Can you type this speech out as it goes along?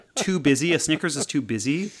too busy. A Snickers is too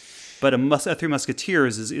busy, but a Three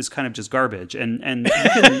Musketeers is kind of just garbage. And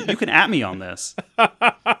you can at me on this.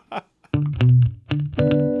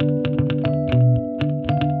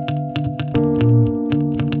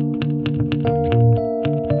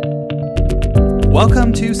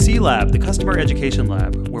 Welcome to C-Lab, the Customer Education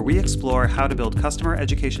Lab, where we explore how to build customer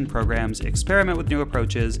education programs, experiment with new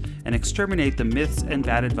approaches, and exterminate the myths and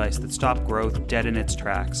bad advice that stop growth dead in its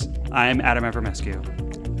tracks. I'm Adam Evermescu.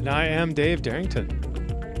 And I am Dave Darrington.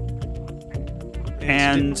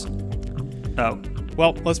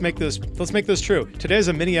 Well, let's make this true. Today's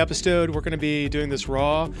a mini episode. We're going to be doing this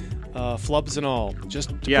raw, flubs and all, just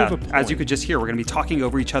to prove a point. As you could just hear, we're going to be talking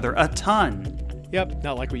over each other a ton. Yep,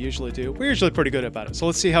 not like we usually do. We're usually pretty good about it. So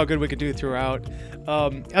let's see how good we can do throughout.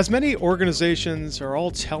 As many organizations are all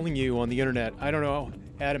telling you on the internet, I don't know,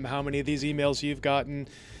 Adam, how many of these emails you've gotten,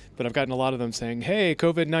 but I've gotten a lot of them saying, hey,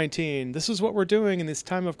 COVID-19, this is what we're doing in this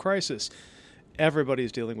time of crisis.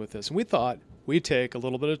 Everybody's dealing with this. And we thought we'd take a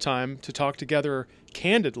little bit of time to talk together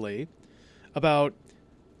candidly about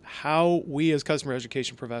how we as customer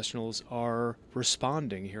education professionals are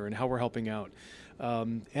responding here and how we're helping out.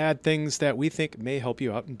 Add things that we think may help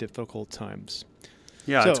you out in difficult times.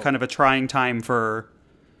 Yeah, it's kind of a trying time for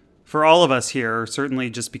all of us here,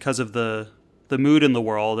 certainly just because of the mood in the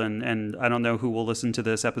world. And I don't know who will listen to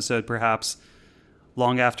this episode perhaps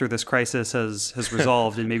long after this crisis has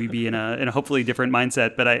resolved and maybe be in a hopefully different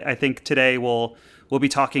mindset. But I think today we'll be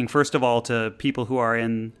talking, first of all, to people who are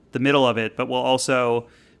in the middle of it, but we'll also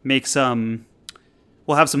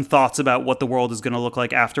we'll have some thoughts about what the world is going to look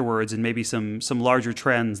like afterwards and maybe some larger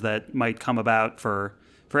trends that might come about for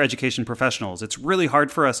education professionals. It's really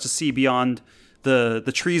hard for us to see beyond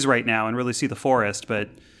the trees right now and really see the forest. But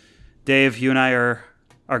Dave, you and I are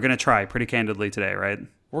going to try pretty candidly today, right?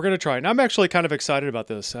 We're going to try. And I'm actually kind of excited about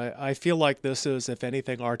this. I feel like this is, if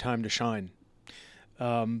anything, our time to shine.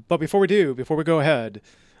 But before we go ahead,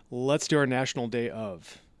 let's do our National Day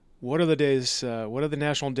of. What are the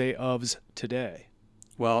National Day ofs today?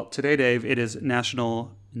 Well, today, Dave, it is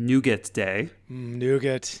National Nougat Day.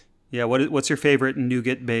 Nougat. Yeah, what's your favorite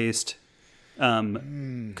nougat-based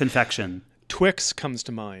confection? Twix comes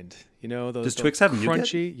to mind. You know, those Does Twix have crunchy?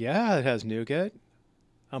 nougat? Yeah, it has nougat.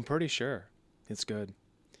 I'm pretty sure it's good.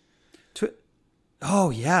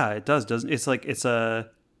 Oh yeah, it does. Doesn't it's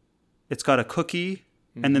got a cookie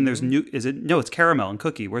and then there's it's caramel and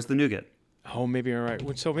cookie. Where's the nougat? Oh, maybe you're right.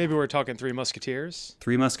 So maybe we're talking Three Musketeers?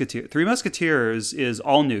 Three Musketeers is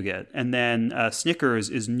all nougat. And then Snickers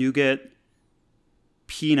is nougat,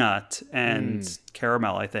 peanut, and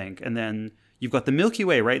caramel, I think. And then you've got the Milky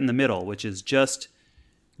Way right in the middle, which is just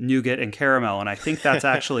nougat and caramel. And I think that's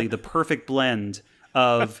actually the perfect blend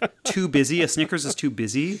of too busy. A Snickers is too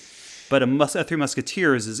busy, but a Three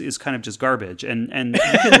Musketeers is kind of just garbage. And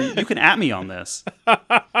you can at me on this.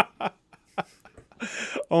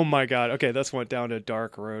 Oh my God. Okay, this went down a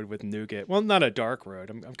dark road with nougat. Well, not a dark road.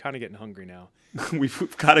 I'm kind of getting hungry now.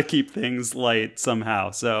 We've got to keep things light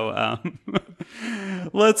somehow. So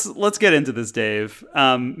let's get into this, Dave.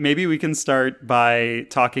 Maybe we can start by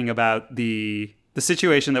talking about the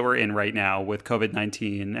situation that we're in right now with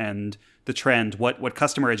COVID-19 and the trend, what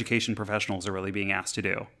customer education professionals are really being asked to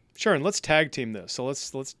do. Sure, and let's tag team this. So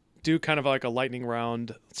let's do kind of like a lightning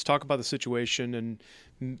round. Let's talk about the situation and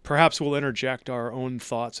perhaps we'll interject our own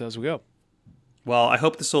thoughts as we go. Well, I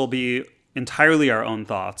hope this will be entirely our own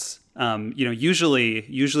thoughts.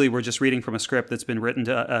 Usually we're just reading from a script that's been written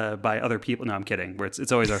by other people. No, I'm kidding.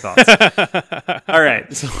 It's always our thoughts. All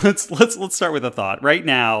right, so let's start with a thought. Right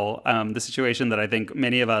now, the situation that I think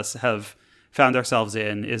many of us have found ourselves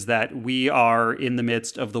in is that we are in the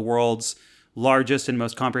midst of the world's largest and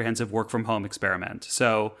most comprehensive work from home experiment.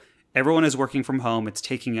 So everyone is working from home. It's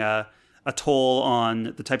taking a toll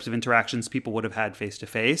on the types of interactions people would have had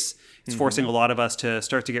face-to-face. It's forcing a lot of us to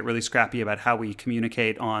start to get really scrappy about how we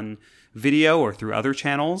communicate on video or through other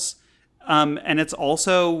channels. And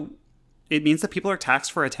it means that people are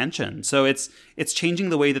taxed for attention. So it's changing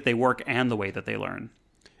the way that they work and the way that they learn.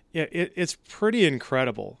 Yeah, it's pretty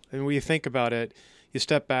incredible. And when you think about it, you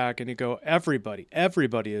step back and you go, everybody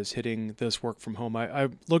is hitting this work from home. I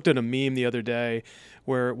looked at a meme the other day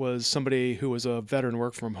where it was somebody who was a veteran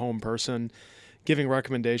work from home person giving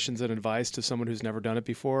recommendations and advice to someone who's never done it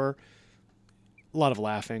before. A lot of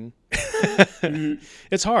laughing.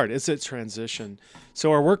 It's hard. It's a transition.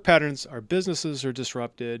 So our work patterns, our businesses are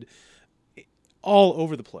disrupted all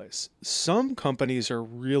over the place. Some companies are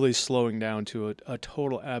really slowing down to a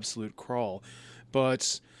total absolute crawl.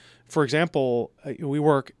 But for example, we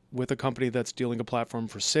work with a company that's dealing a platform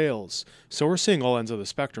for sales. So we're seeing all ends of the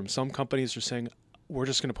spectrum. Some companies are saying, we're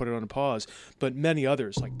just going to put it on a pause. But many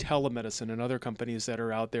others, like telemedicine and other companies that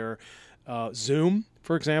are out there, Zoom,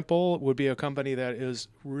 for example, would be a company that is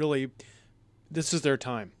really, this is their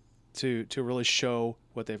time to really show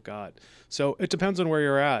what they've got. So it depends on where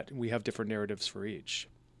you're at. We have different narratives for each.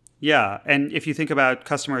 Yeah, and if you think about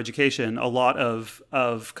customer education, a lot of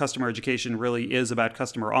customer education really is about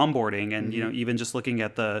customer onboarding, and even just looking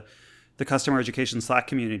at the customer education Slack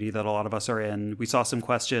community that a lot of us are in, we saw some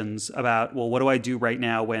questions about, well, what do I do right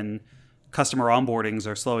now when customer onboardings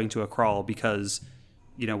are slowing to a crawl because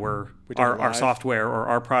our software or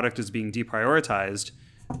our product is being deprioritized,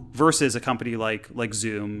 versus a company like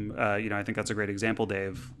Zoom. I think that's a great example,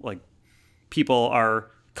 Dave. Like, people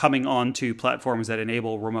are coming onto platforms that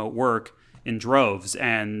enable remote work in droves,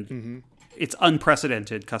 and it's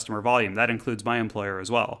unprecedented customer volume. That includes my employer as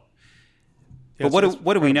well. Yeah, but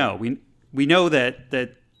what do we know? We know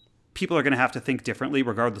that people are going to have to think differently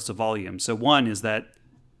regardless of volume. So one is that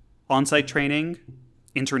on-site training,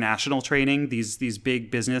 international training, these big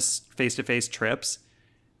business face-to-face trips,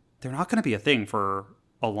 they're not going to be a thing for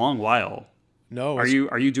a long while. No. Are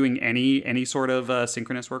you doing any sort of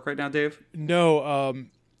synchronous work right now, Dave? No.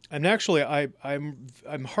 And actually,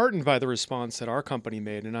 I'm heartened by the response that our company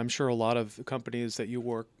made, and I'm sure a lot of companies that you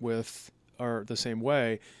work with are the same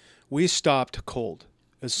way. We stopped cold.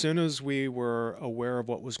 As soon as we were aware of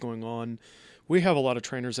what was going on, we have a lot of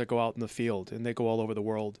trainers that go out in the field, and they go all over the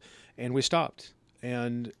world, and we stopped.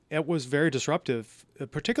 And it was very disruptive,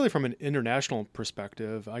 particularly from an international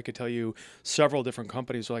perspective. I could tell you several different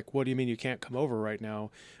companies are like, what do you mean you can't come over right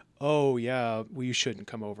now? Oh, yeah, well, you shouldn't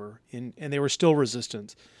come over. And they were still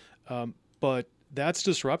resistant. But that's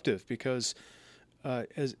disruptive because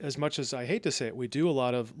as much as I hate to say it, we do a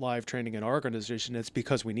lot of live training in our organization. It's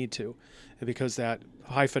because we need to, and because that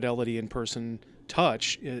high fidelity in-person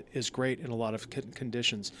touch is great in a lot of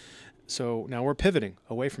conditions. So now we're pivoting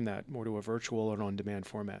away from that more to a virtual and on-demand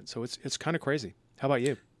format. So it's kind of crazy. How about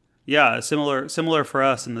you? Yeah, similar for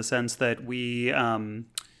us in the sense that we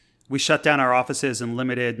shut down our offices and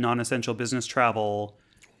limited non-essential business travel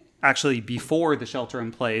actually before the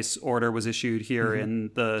shelter-in-place order was issued here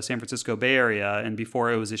in the San Francisco Bay Area, and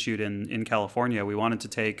before it was issued in California. We wanted to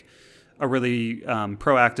take a really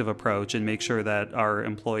proactive approach and make sure that our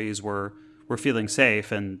employees were feeling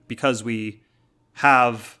safe. And because we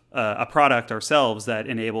have a product ourselves that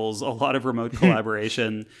enables a lot of remote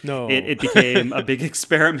collaboration, it became a big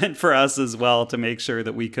experiment for us as well to make sure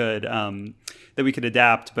that we could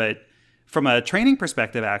adapt. But from a training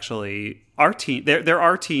perspective, actually, our team there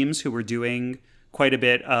are teams who were doing quite a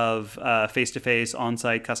bit of face-to-face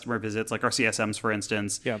on-site customer visits, like our CSMs, for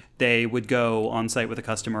instance. Yeah. They would go on-site with a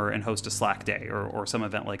customer and host a Slack day or some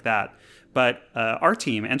event like that. But our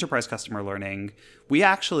team, Enterprise Customer Learning, we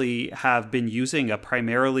actually have been using a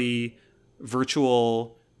primarily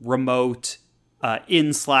virtual, remote,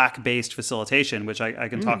 in Slack-based facilitation, which I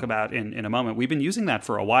can talk about in a moment. We've been using that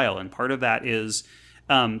for a while, and part of that is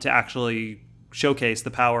to actually showcase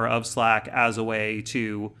the power of Slack as a way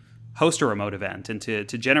to host a remote event and to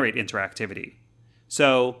generate interactivity.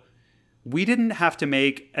 So we didn't have to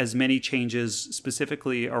make as many changes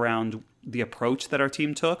specifically around the approach that our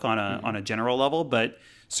team took on a general level, but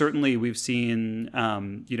certainly we've seen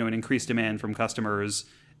an increased demand from customers,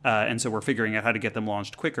 and so we're figuring out how to get them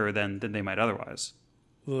launched quicker than they might otherwise.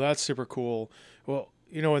 Well, that's super cool. Well,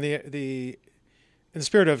 in the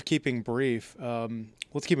spirit of keeping brief,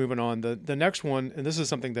 let's keep moving on. The next one, and this is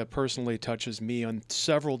something that personally touches me on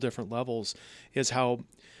several different levels, is how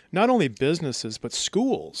not only businesses but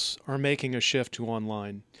schools are making a shift to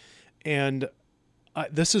online. And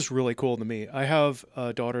this is really cool to me. I have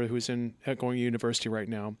a daughter who's going to university right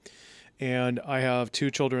now, and I have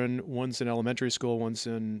two children. One's in elementary school, one's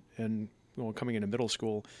coming into middle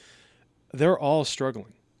school. They're all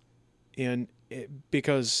struggling,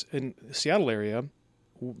 because in the Seattle area,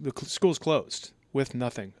 the school's closed with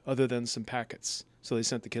nothing other than some packets. So they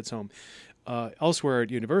sent the kids home. Elsewhere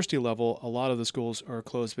at university level, a lot of the schools are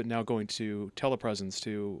closed, but now going to telepresence,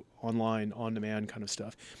 to online, on-demand kind of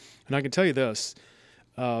stuff. And I can tell you this,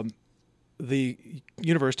 the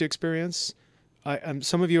university experience,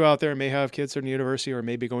 some of you out there may have kids in university or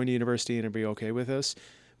may be going to university and be okay with this,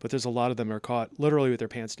 but there's a lot of them are caught literally with their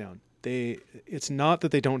pants down. It's not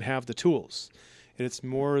that they don't have the tools. It's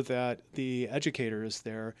more that the educators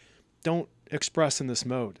there don't express in this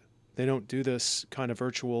mode. They don't do this kind of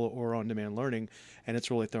virtual or on-demand learning, and it's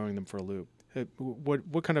really throwing them for a loop.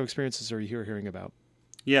 What kind of experiences are you hearing about?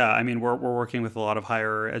 Yeah, I mean, we're working with a lot of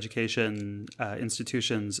higher education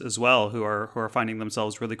institutions as well who are finding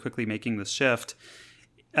themselves really quickly making this shift.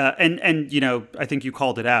 And I think you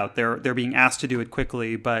called it out. They're being asked to do it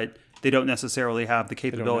quickly, but they don't necessarily have the They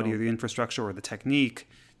don't capability know. or the infrastructure or the technique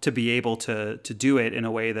to be able to do it in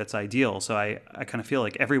a way that's ideal. So I kind of feel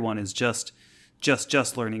like everyone is just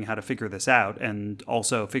learning how to figure this out, and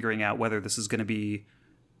also figuring out whether this is going to be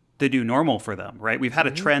the new normal for them, right? We've had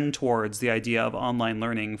a trend towards the idea of online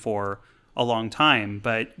learning for a long time,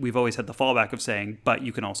 but we've always had the fallback of saying, but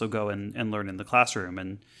you can also go and learn in the classroom.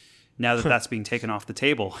 And now that that's being taken off the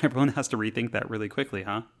table, everyone has to rethink that really quickly,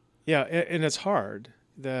 huh? Yeah, and it's hard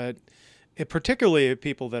that, particularly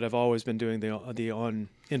people that have always been doing the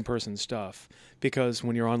in-person stuff, because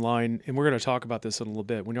when you're online, and we're going to talk about this in a little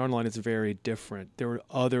bit, when you're online, it's very different.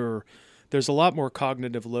 There's a lot more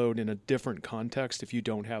cognitive load in a different context if you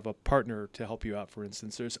don't have a partner to help you out. For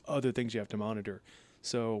instance, there's other things you have to monitor.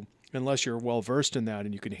 So unless you're well versed in that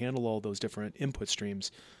and you can handle all those different input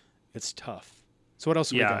streams, it's tough. So what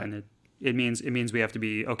else do we got? And it means we have to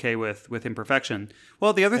be okay with imperfection.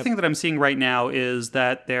 Well, the other thing that I'm seeing right now is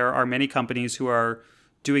that there are many companies who are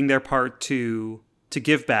doing their part to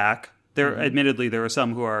give back. Admittedly, there are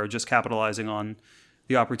some who are just capitalizing on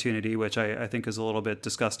the opportunity, which I think is a little bit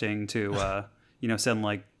disgusting to send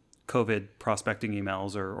like COVID prospecting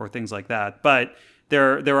emails or things like that. But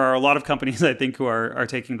there are a lot of companies, I think, who are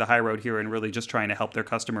taking the high road here and really just trying to help their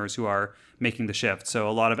customers who are making the shift. So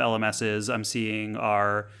a lot of LMSs I'm seeing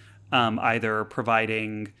are either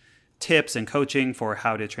providing tips and coaching for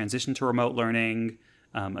how to transition to remote learning.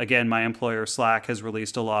 Again, my employer Slack has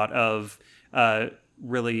released a lot of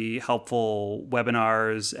really helpful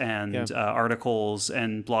webinars and articles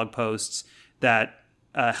and blog posts that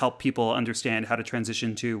help people understand how to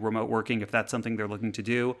transition to remote working if that's something they're looking to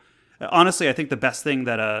do. Honestly, I think the best thing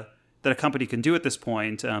that a company can do at this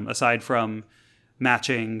point, aside from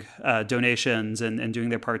matching donations and doing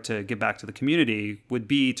their part to give back to the community, would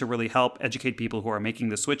be to really help educate people who are making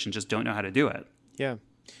the switch and just don't know how to do it. Yeah,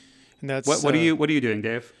 and that's what are you doing,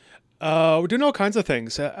 Dave? We're doing all kinds of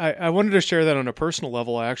things. I wanted to share that on a personal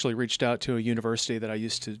level. I actually reached out to a university that I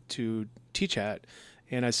used to teach at,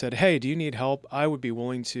 and I said, hey, do you need help? I would be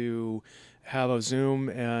willing to have a Zoom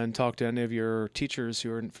and talk to any of your teachers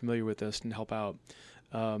who aren't familiar with this and help out.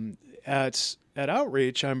 At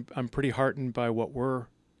Outreach, I'm pretty heartened by what we're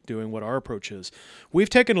doing, what our approach is. We've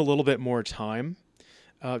taken a little bit more time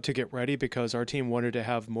to get ready because our team wanted to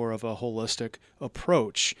have more of a holistic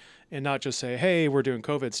approach and not just say, hey, we're doing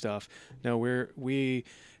COVID stuff. No, we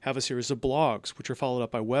have a series of blogs, which are followed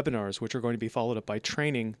up by webinars, which are going to be followed up by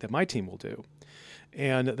training that my team will do.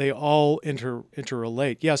 And they all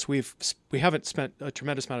interrelate. Yes, we haven't spent a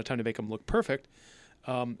tremendous amount of time to make them look perfect,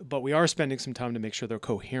 but we are spending some time to make sure they're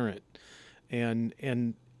coherent. And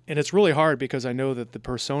it's really hard because I know that the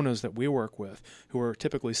personas that we work with, who are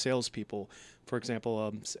typically salespeople, for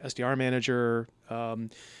example, SDR manager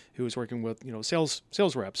who is working with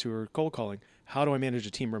sales reps who are cold calling. How do I manage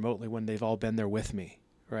a team remotely when they've all been there with me,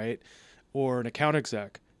 right? Or an account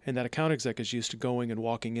exec, and that account exec is used to going and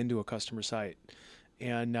walking into a customer site,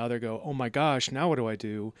 and now they go, oh my gosh, now what do I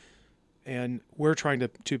do? And we're trying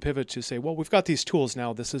to pivot to say, well, we've got these tools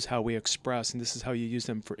now. This is how we express, and this is how you use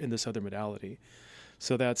them in this other modality.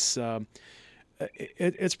 So that's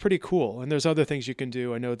it's pretty cool. And there's other things you can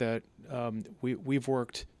do. I know that we've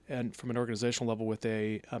worked from an organizational level with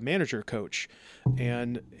a manager coach,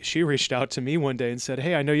 and she reached out to me one day and said,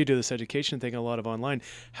 hey, I know you do this education thing a lot of online.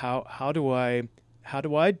 How do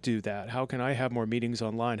I do that? How can I have more meetings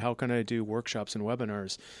online? How can I do workshops and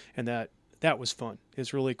webinars? And that was fun.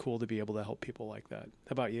 It's really cool to be able to help people like that.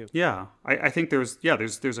 How about you? Yeah, I think there's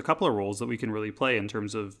a couple of roles that we can really play in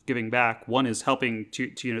terms of giving back. One is helping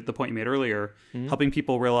to the point you made earlier, helping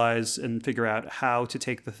people realize and figure out how to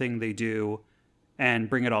take the thing they do and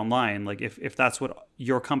bring it online. Like if that's what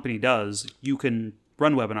your company does, you can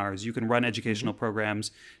run webinars, you can run educational programs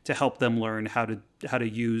to help them learn how to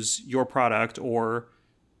use your product, or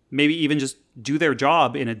maybe even just do their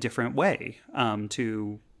job in a different way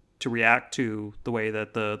to react to the way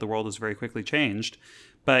that the world has very quickly changed.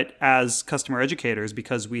 But as customer educators,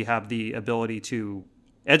 because we have the ability to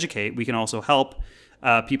educate, we can also help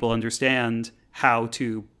people understand how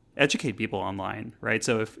to educate people online, right?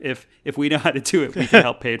 So if we know how to do it, we can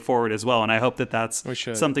help pay it forward as well. And I hope that that's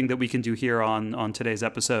something that we can do here on today's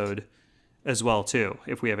episode as well too,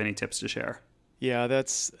 if we have any tips to share. Yeah,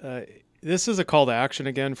 that's this is a call to action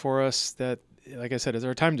again for us that, like I said, is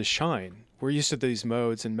our time to shine. We're used to these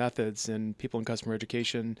modes and methods and people in customer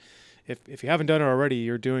education. If you haven't done it already,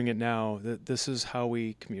 you're doing it now. This is how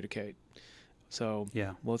we communicate. So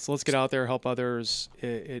yeah, let's get out there, help others.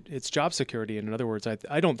 It's job security. And in other words,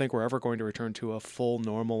 I don't think we're ever going to return to a full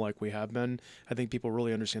normal like we have been. I think people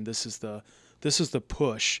really understand this is the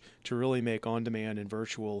push to really make on-demand and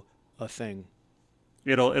virtual a thing.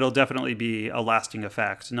 It'll definitely be a lasting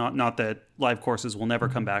effect. Not that live courses will never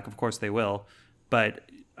come back. Of course they will, but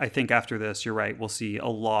I think after this, you're right. We'll see a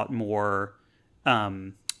lot more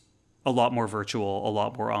virtual, a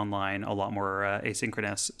lot more online, a lot more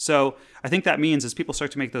asynchronous. So I think that means as people start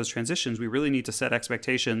to make those transitions, we really need to set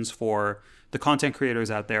expectations for the content creators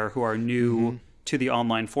out there who are new to the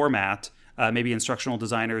online format. Maybe instructional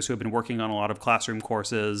designers who have been working on a lot of classroom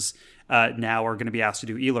courses now are going to be asked to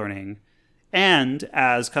do e-learning. And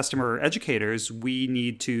as customer educators, we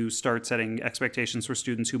need to start setting expectations for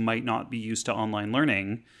students who might not be used to online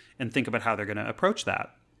learning and think about how they're going to approach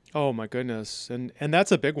that. Oh my goodness. And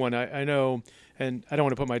that's a big one. I know, and I don't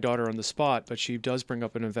want to put my daughter on the spot, but she does bring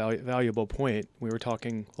up an valuable point. We were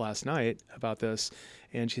talking last night about this,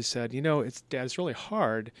 and she said, Dad, it's really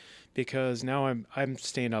hard because now I'm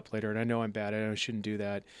staying up later and I know I'm bad. I know I shouldn't do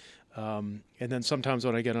that. And then sometimes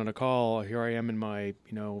when I get on a call, here I am in my,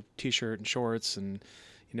 t-shirt and shorts, and,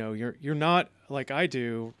 you're not like I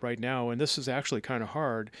do right now. And this is actually kind of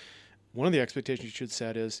hard. One of the expectations you should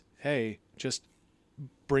set is, hey, just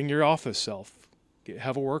bring your office self,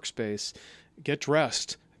 have a workspace, get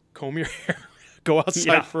dressed, comb your hair, go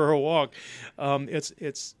outside for a walk.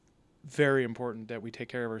 It's very important that we take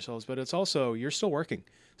care of ourselves, but it's also, you're still working.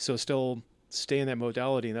 So still stay in that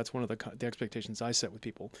modality. And that's one of the expectations I set with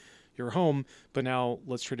people. You're home, but now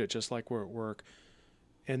let's treat it just like we're at work.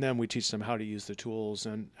 And then we teach them how to use the tools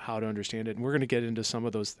and how to understand it. And we're going to get into some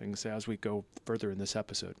of those things as we go further in this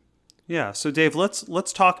episode. Yeah. So Dave,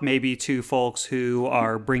 let's talk maybe to folks who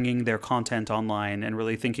are bringing their content online and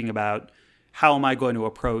really thinking about how am I going to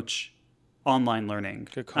approach online learning?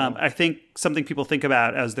 Good call. I think something people think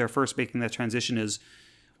about as they're first making that transition is,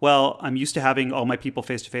 well, I'm used to having all my people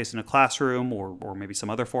face-to-face in a classroom or maybe some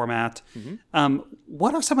other format.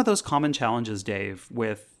 What are some of those common challenges, Dave,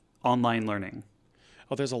 with online learning?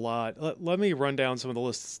 Oh, there's a lot. Let me run down some of the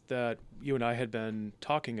lists that you and I had been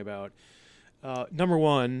talking about. Number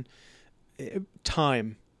one,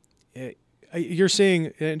 time. You're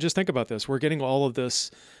seeing, and just think about this, we're getting all of this,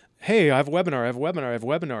 hey, I have a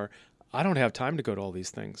webinar. I don't have time to go to all these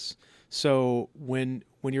things. So when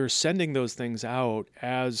you're sending those things out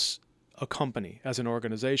as a company, as an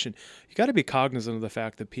organization, you got to be cognizant of the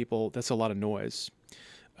fact that that's a lot of noise.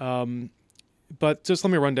 But just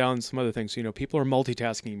let me run down some other things. People are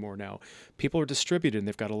multitasking more now. People are distributed and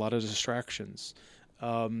they've got a lot of distractions.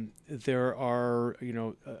 There are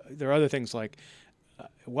other things like,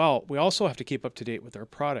 we also have to keep up to date with our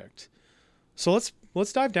product. So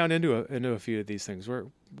let's dive down into a few of these things.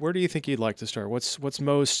 Where do you think you'd like to start? What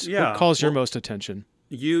calls your most attention?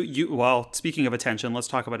 Well, speaking of attention, let's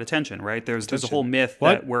talk about attention, right? There's a whole myth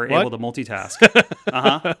that we're able to multitask.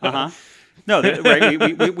 No,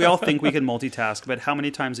 right? We all think we can multitask, but how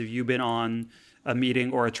many times have you been on a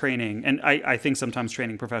meeting or a training? And I think sometimes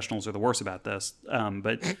training professionals are the worst about this.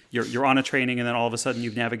 But you're on a training and then all of a sudden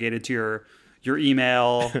you've navigated to your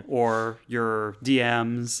email or your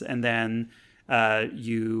DMs, and then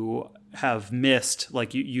you have missed,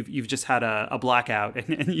 like you've just had a blackout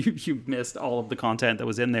and you've missed all of the content that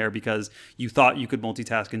was in there because you thought you could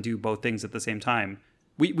multitask and do both things at the same time.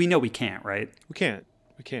 We know we can't, right? We can't.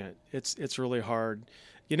 It's really hard.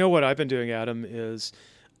 You know what I've been doing, Adam, is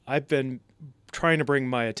I've been trying to bring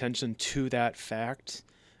my attention to that fact.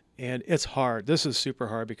 And it's hard. This is super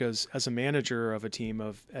hard because as a manager of a team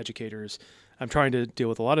of educators, I'm trying to deal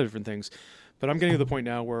with a lot of different things. But I'm getting to the point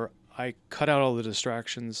now where I cut out all the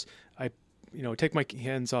distractions. I take my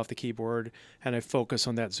hands off the keyboard and I focus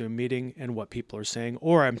on that Zoom meeting and what people are saying,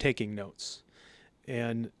 or I'm taking notes.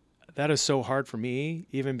 And that is so hard for me,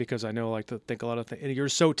 even because I know I like to think a lot of things. And you're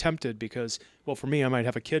so tempted because, well, for me, I might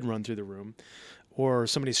have a kid run through the room, or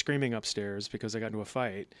somebody screaming upstairs because I got into a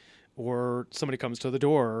fight, or somebody comes to the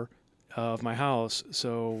door of my house.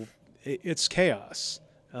 So it's chaos,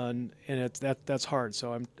 and that's hard.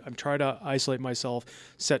 So I'm trying to isolate myself,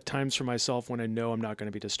 set times for myself when I know I'm not going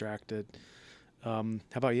to be distracted. How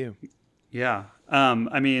about you? Yeah,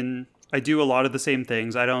 I do a lot of the same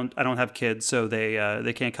things. I don't have kids, so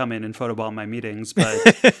they can't come in and photobomb my meetings.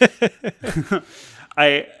 But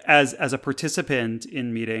as a participant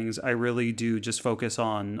in meetings, I really do just focus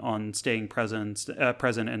on staying present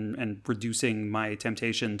and reducing my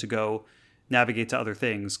temptation to go navigate to other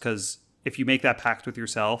things. Because if you make that pact with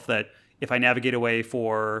yourself that if I navigate away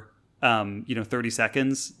for 30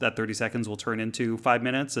 seconds, that 30 seconds will turn into 5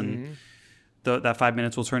 minutes, and that 5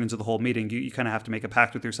 minutes will turn into the whole meeting. You kind of have to make a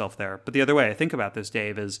pact with yourself there. But the other way I think about this,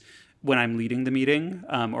 Dave, is when I'm leading the meeting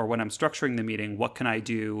or when I'm structuring the meeting, what can I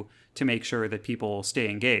do to make sure that people stay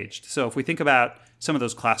engaged? So if we think about some of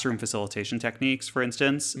those classroom facilitation techniques, for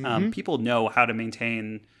instance, people know how to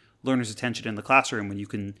maintain learners' attention in the classroom when you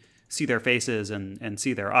can see their faces and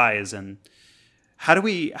see their eyes. And how do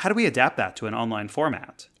we adapt that to an online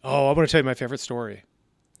format? Oh, I want to tell you my favorite story.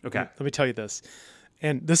 Okay. Let me tell you this.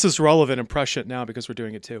 And this is relevant and prescient now because we're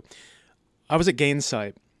doing it too. I was at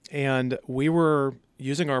Gainsight, and we were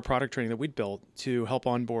using our product training that we'd built to help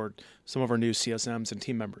onboard some of our new CSMs and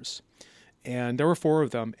team members. And there were 4 of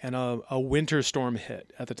them, and a winter storm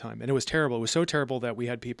hit at the time. And it was terrible. It was so terrible that we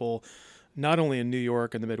had people not only in New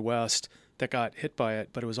York and the Midwest that got hit by it,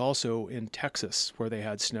 but it was also in Texas where they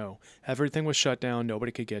had snow. Everything was shut down.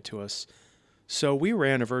 Nobody could get to us. So we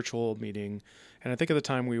ran a virtual meeting, and I think at the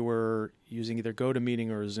time we were using either GoToMeeting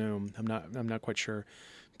or Zoom. I'm not quite sure.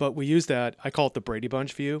 But we used that. I call it the Brady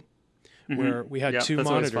Bunch view, where we had 2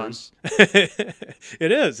 monitors.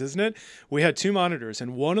 It is, isn't it? We had 2 monitors,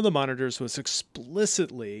 and one of the monitors was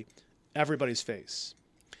explicitly everybody's face.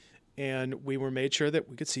 And we were made sure that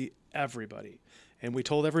we could see everybody. And we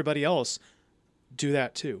told everybody else, do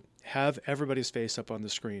that too. Have everybody's face up on the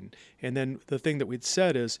screen. And then the thing that we'd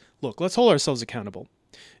said is, look, let's hold ourselves accountable.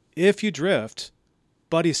 If you drift,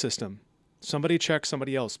 buddy system. Somebody check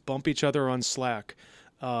somebody else. Bump each other on Slack.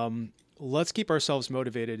 Let's keep ourselves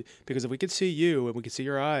motivated, because if we could see you and we could see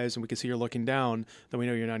your eyes and we could see you're looking down, then we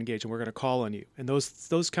know you're not engaged and we're going to call on you. And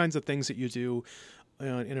those kinds of things that you do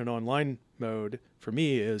in an online mode for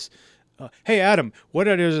me is, hey, Adam, what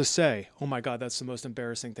did I just say? Oh my God, that's the most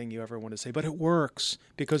embarrassing thing you ever want to say. But it works,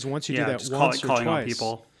 because once you do that once or twice, on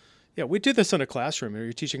people. Yeah, we did this in a classroom. Or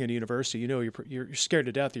you're teaching at a university. You know, you're scared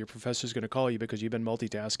to death that your professor's going to call you because you've been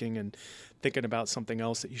multitasking and thinking about something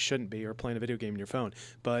else that you shouldn't be, or playing a video game on your phone.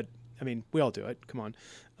 But I mean, we all do it. Come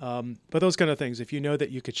on. But those kind of things, if you know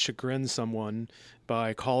that you could chagrin someone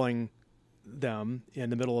by calling them in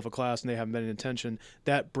the middle of a class and they haven't been in attention,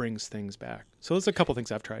 that brings things back. So there's a couple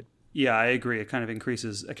things I've tried. Yeah, I agree. It kind of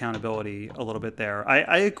increases accountability a little bit there.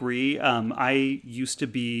 I agree. I used to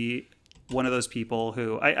be one of those people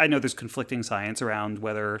who, I know there's conflicting science around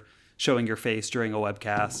whether showing your face during a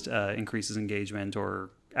webcast increases engagement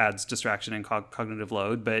or adds distraction and cognitive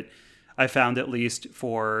load. But I found, at least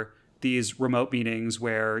for these remote meetings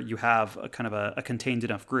where you have a kind of a contained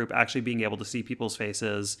enough group, actually being able to see people's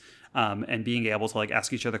faces and being able to like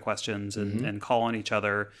ask each other questions and call on each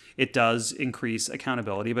other, it does increase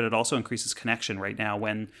accountability, but it also increases connection right now.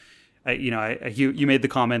 When you made the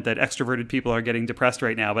comment that extroverted people are getting depressed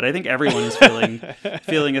right now, but I think everyone is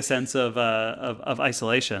feeling a sense of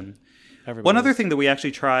isolation. One other thing that we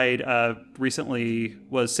actually tried recently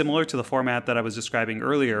was similar to the format that I was describing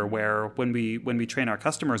earlier, where when we train our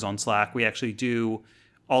customers on Slack, we actually do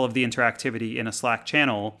all of the interactivity in a Slack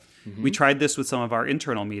channel. We tried this with some of our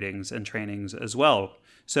internal meetings and trainings as well.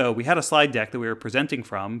 So we had a slide deck that we were presenting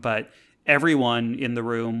from, but everyone in the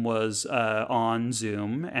room was on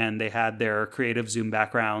Zoom, and they had their creative Zoom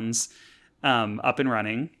backgrounds up and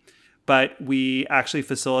running. But we actually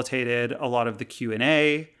facilitated a lot of the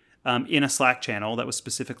Q&A in a Slack channel that was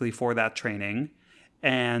specifically for that training.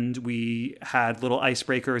 And we had little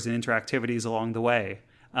icebreakers and interactivities along the way.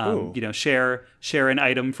 Share an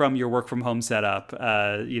item from your work from home setup,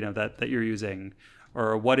 that you're using,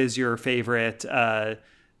 or what is your favorite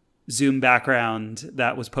Zoom background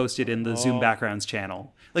that was posted in the Zoom backgrounds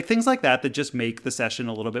channel. Like things like that just make the session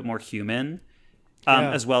a little bit more human,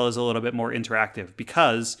 as well as a little bit more interactive,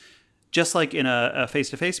 because just like in a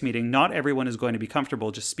face-to-face meeting, not everyone is going to be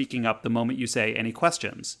comfortable just speaking up the moment you say any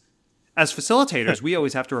questions. As facilitators, we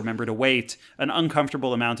always have to remember to wait an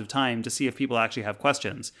uncomfortable amount of time to see if people actually have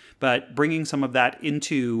questions. But bringing some of that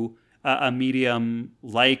into a medium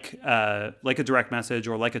like a direct message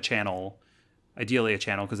or like a channel, ideally a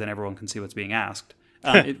channel, because then everyone can see what's being asked,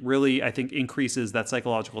 it really, I think, increases that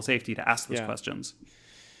psychological safety to ask those questions.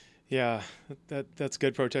 Yeah, that's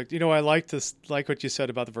good, Protect. I like what you said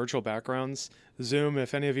about the virtual backgrounds. Zoom,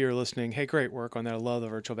 if any of you are listening, hey, great work on that. I love the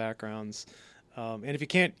virtual backgrounds. And if you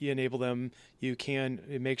can't enable them, you can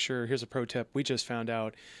make sure, here's a pro tip we just found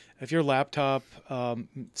out. If your laptop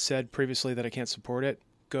said previously that I can't support it,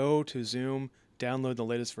 go to Zoom, download the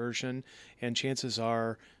latest version, and chances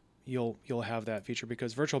are you'll have that feature,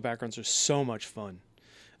 because virtual backgrounds are so much fun.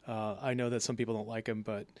 I know that some people don't like them,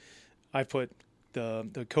 but I put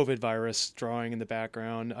the COVID virus drawing in the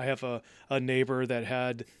background. I have a neighbor that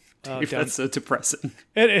had... that's so depressing.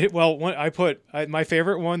 My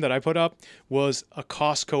favorite one that I put up was a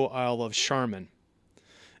Costco aisle of Charmin.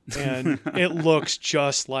 And it looks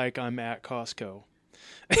just like I'm at Costco.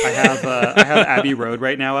 I have Abbey Road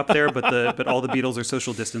right now up there, but all the Beatles are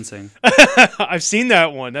social distancing. I've seen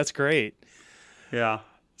that one. That's great. Yeah.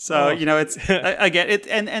 So, it's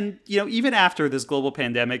again, and even after this global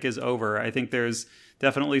pandemic is over, I think there's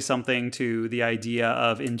definitely something to the idea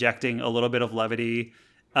of injecting a little bit of levity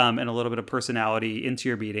and a little bit of personality into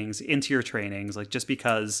your meetings, into your trainings. Like, just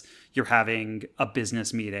because you're having a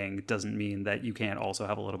business meeting doesn't mean that you can't also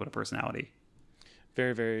have a little bit of personality.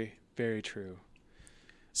 Very, very, very true.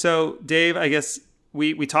 So, Dave, I guess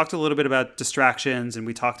we talked a little bit about distractions, and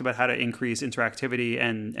we talked about how to increase interactivity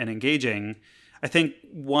and engaging. I think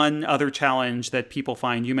one other challenge that people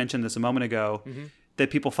find, you mentioned this a moment ago, that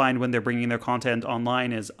people find when they're bringing their content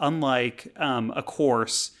online is, unlike a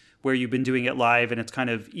course where you've been doing it live and it's kind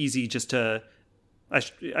of easy just to, I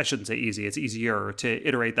shouldn't say easy, it's easier to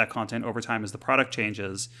iterate that content over time as the product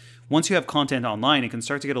changes. Once you have content online, it can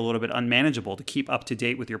start to get a little bit unmanageable to keep up to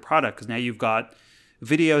date with your product, because now you've got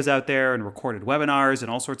videos out there and recorded webinars and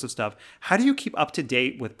all sorts of stuff. How do you keep up to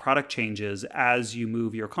date with product changes as you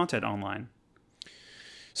move your content online?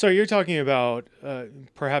 So you're talking about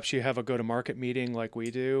perhaps you have a go-to-market meeting like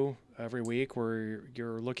we do every week, where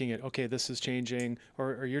you're looking at, okay, this is changing,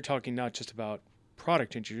 or you're talking not just about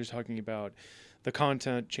product changes, you're talking about the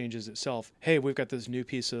content changes itself. Hey, we've got this new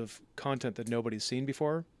piece of content that nobody's seen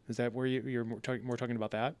before. Is that where you're more talking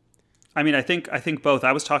about that? I mean, I think both.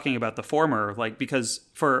 I was talking about the former, like, because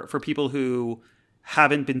for people who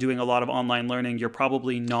haven't been doing a lot of online learning, you're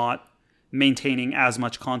probably not maintaining as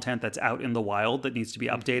much content that's out in the wild that needs to be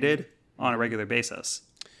updated on a regular basis.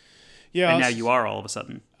 Yeah. And now you are all of a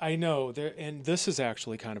sudden. I know. And this is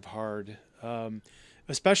actually kind of hard,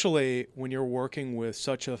 especially when you're working with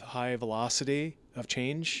such a high velocity of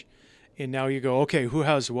change. And now you go, okay, who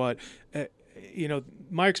has what?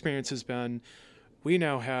 My experience has been, we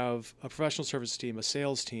now have a professional service team, a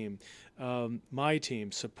sales team, my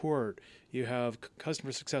team, support. You have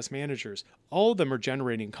customer success managers. All of them are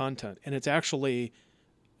generating content, and it's actually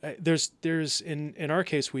there's in our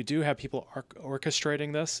case, we do have people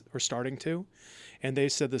orchestrating this, or starting to, and they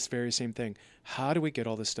said this very same thing. How do we get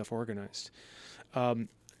all this stuff organized?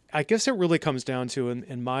 I guess it really comes down to,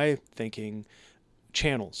 in my thinking,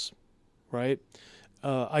 channels, right?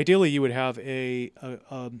 Ideally, you would have a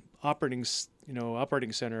operating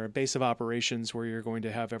center, a base of operations where you're going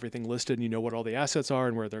to have everything listed and you know what all the assets are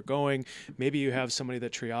and where they're going. Maybe you have somebody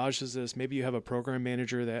that triages this. Maybe you have a program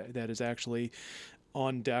manager that is actually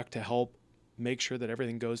on deck to help make sure that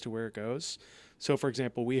everything goes to where it goes. So, for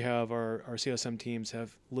example, we have our CSM teams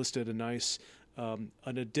have listed a nice, an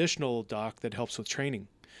additional doc that helps with training.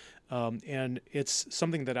 And it's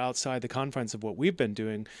something that, outside the confines of what we've been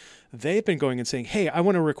doing, they've been going and saying, hey, I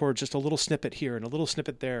want to record just a little snippet here and a little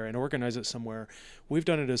snippet there and organize it somewhere. We've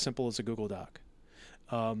done it as simple as a Google Doc.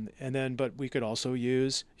 But we could also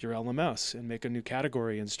use your LMS and make a new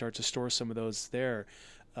category and start to store some of those there.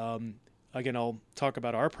 Again, I'll talk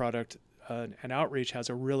about our product. And Outreach has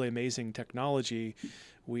a really amazing technology.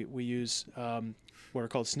 We use what are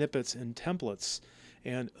called snippets and templates.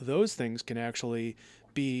 And those things can actually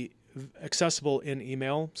be accessible in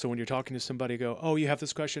email. So when you're talking to somebody, go, oh, you have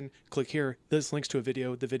this question, click here. This links to a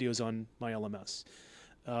video. The video's on my LMS.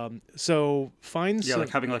 So find like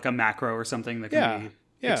having like a macro or something that can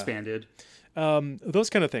be expanded. Those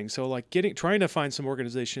kind of things. So like trying to find some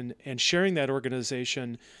organization and sharing that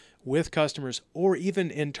organization with customers, or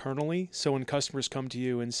even internally. So when customers come to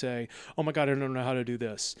you and say, oh my God, I don't know how to do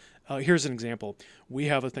this. Here's an example. We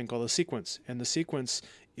have a thing called a sequence, and the sequence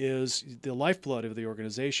is the lifeblood of the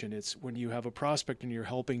organization. It's when you have a prospect and you're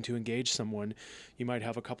helping to engage someone, you might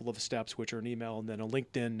have a couple of steps, which are an email and then a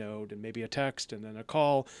LinkedIn note and maybe a text and then a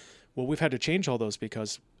call. Well, we've had to change all those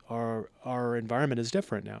because our environment is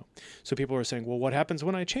different now. So people are saying, well, what happens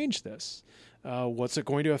when I change this? What's it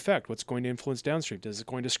going to affect? What's going to influence downstream? Is it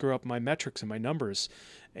going to screw up my metrics and my numbers?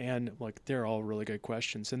 And they're all really good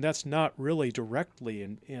questions. And that's not really directly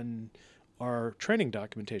in our training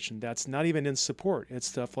documentation. That's not even in support. It's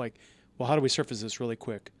stuff like, well, how do we surface this really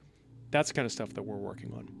quick? That's the kind of stuff that we're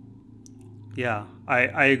working on. Yeah,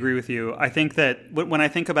 I agree with you. I think that when I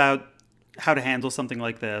think about how to handle something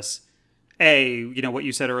like this, what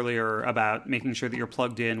you said earlier about making sure that you're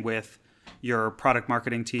plugged in with your product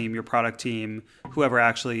marketing team, your product team, whoever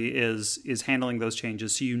actually is handling those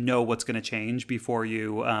changes, so you know what's going to change before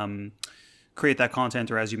you create that content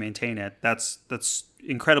or as you maintain it. That's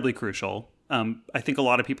incredibly crucial. I think a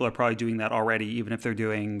lot of people are probably doing that already, even if they're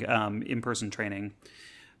doing in-person training.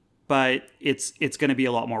 But it's going to be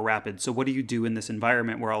a lot more rapid. So what do you do in this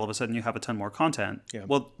environment where all of a sudden you have a ton more content? Yeah.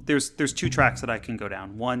 Well, there's two tracks that I can go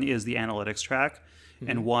down. One is the analytics track,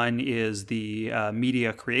 and one is the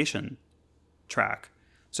media creation track.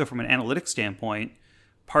 So from an analytics standpoint,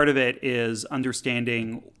 part of it is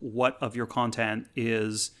understanding what of your content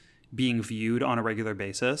is being viewed on a regular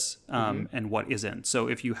basis and what isn't. So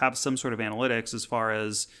if you have some sort of analytics as far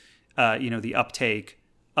as the uptake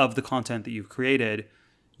of the content that you've created,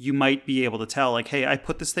 you might be able to tell, like, hey, I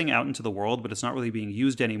put this thing out into the world, but it's not really being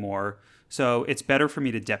used anymore. So it's better for me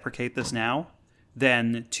to deprecate this now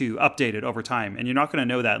than to update it over time. And you're not going to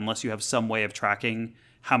know that unless you have some way of tracking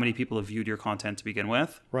how many people have viewed your content to begin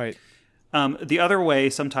with. Right. The other way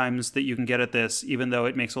sometimes that you can get at this, even though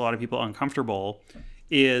it makes a lot of people uncomfortable,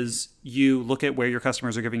 is you look at where your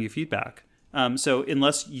customers are giving you feedback. So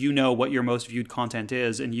unless you know what your most viewed content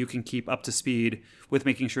is and you can keep up to speed with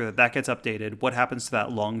making sure that that gets updated, what happens to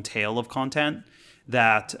that long tail of content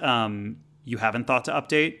that you haven't thought to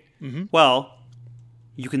update? Well,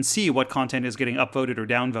 you can see what content is getting upvoted or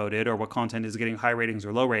downvoted, or what content is getting high ratings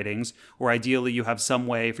or low ratings, or ideally you have some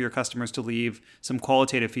way for your customers to leave some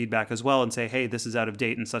qualitative feedback as well and say, hey, this is out of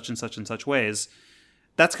date in such and such and such ways.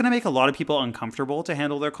 That's going to make a lot of people uncomfortable to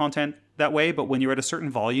handle their content that way, but when you're at a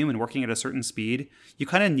certain volume and working at a certain speed, you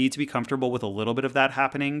kind of need to be comfortable with a little bit of that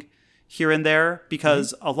happening here and there,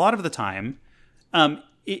 because a lot of the time,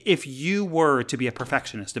 if you were to be a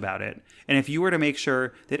perfectionist about it, and if you were to make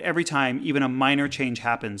sure that every time even a minor change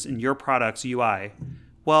happens in your product's UI,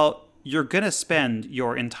 well, you're going to spend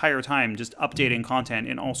your entire time just updating content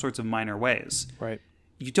in all sorts of minor ways. Right.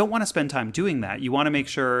 You don't want to spend time doing that. You want to make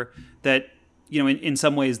sure that, in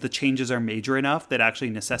some ways the changes are major enough that actually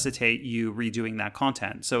necessitate you redoing that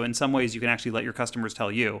content. So in some ways you can actually let your customers tell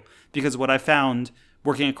you. Because what I found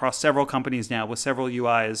working across several companies now with several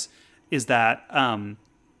UIs is that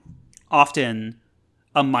often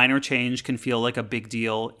a minor change can feel like a big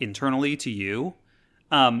deal internally to you,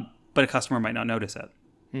 but a customer might not notice it.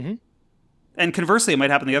 Mm-hmm. And conversely, it might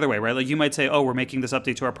happen the other way, right? Like you might say, oh, we're making this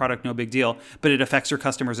update to our product, no big deal, but it affects your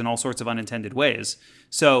customers in all sorts of unintended ways.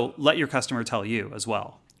 So let your customer tell you as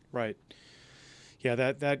well. Right. Yeah,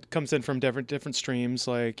 that comes in from different streams,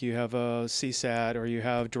 like you have a CSAT or you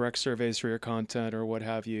have direct surveys for your content or what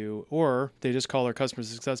have you, or they just call their customer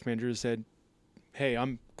success manager and said, hey,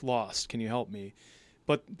 I'm lost. Can you help me?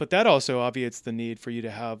 But that also obviates the need for you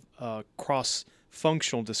to have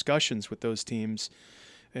cross-functional discussions with those teams.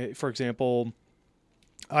 For example,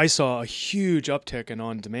 I saw a huge uptick in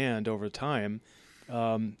on-demand over time,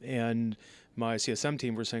 and my CSM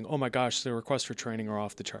team were saying, oh my gosh, the requests for training are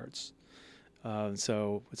off the charts.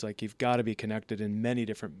 So it's like you've got to be connected in many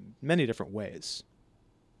different ways.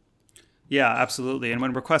 Yeah, absolutely. And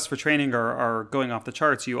when requests for training are going off the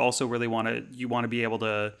charts, you also really want to be able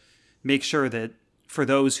to make sure that for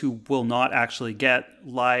those who will not actually get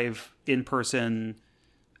live in-person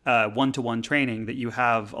one-to-one training, that you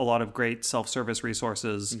have a lot of great self-service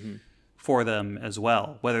resources for them as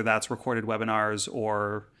well, whether that's recorded webinars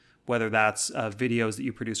or whether that's videos that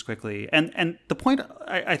you produce quickly. And the point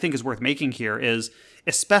I think is worth making here is,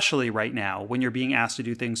 especially right now when you're being asked to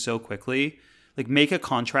do things so quickly, like make a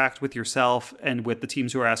contract with yourself and with the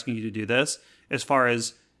teams who are asking you to do this as far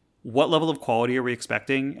as what level of quality are we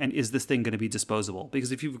expecting, and is this thing going to be disposable?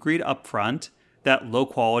 Because if you've agreed up front that low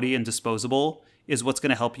quality and disposable is what's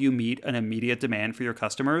going to help you meet an immediate demand for your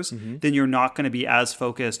customers, then you're not going to be as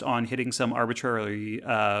focused on hitting some arbitrary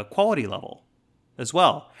quality level as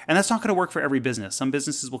well. And that's not going to work for every business. Some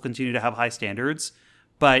businesses will continue to have high standards,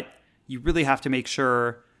 but you really have to make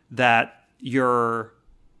sure that you're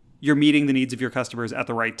meeting the needs of your customers at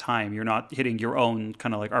the right time. You're not hitting your own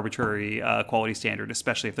kind of like arbitrary quality standard,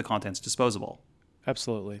 especially if the content's disposable.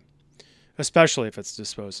 Absolutely. Especially if it's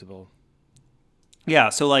disposable. Yeah,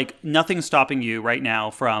 so like nothing's stopping you right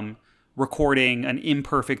now from recording an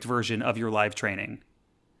imperfect version of your live training.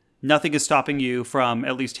 Nothing is stopping you from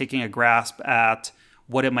at least taking a grasp at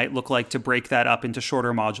what it might look like to break that up into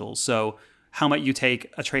shorter modules. So how might you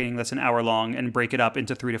take a training that's an hour long and break it up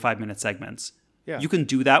into 3 to 5 minute segments? Yeah. You can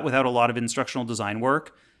do that without a lot of instructional design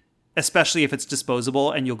work, especially if it's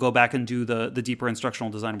disposable and you'll go back and do the deeper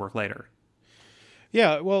instructional design work later.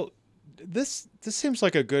 Yeah, well, this seems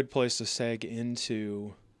like a good place to seg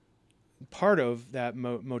into part of that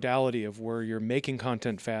modality of where you're making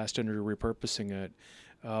content fast and you're repurposing it.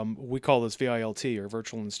 We call this VILT, or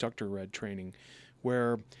Virtual Instructor Led Training,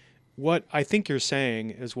 where what I think you're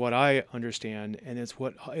saying is what I understand, and it's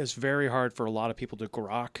what is very hard for a lot of people to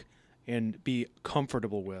grok and be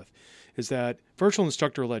comfortable with, is that virtual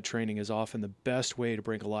instructor-led training is often the best way to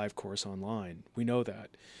bring a live course online. We know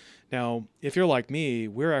that. Now, if you're like me,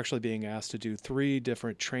 we're actually being asked to do 3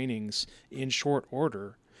 different trainings in short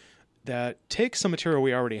order that take some material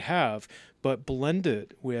we already have, but blend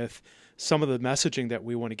it with some of the messaging that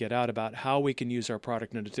we want to get out about how we can use our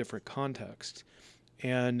product in a different context.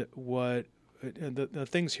 And what the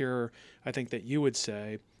things here I think that you would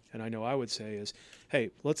say and I know I would say is,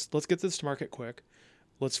 hey, let's get this to market quick.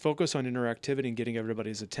 Let's focus on interactivity and getting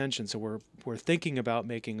everybody's attention. So we're thinking about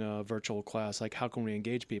making a virtual class, like how can we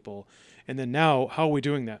engage people? And then now, how are we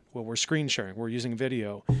doing that? Well, we're screen sharing. We're using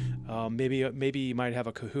video. Maybe you might have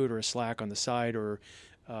a Kahoot or a Slack on the side, or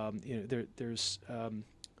there's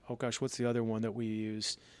oh gosh, what's the other one that we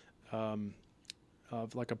use?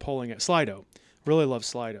 Of like a polling at Slido. Really love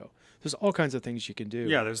Slido. There's all kinds of things you can do.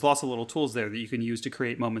 Yeah, there's lots of little tools there that you can use to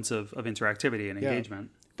create moments of interactivity and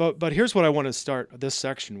engagement. But here's what I want to start this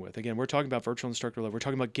section with. Again, we're talking about virtual instructor lab. We're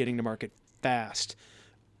talking about getting to market fast.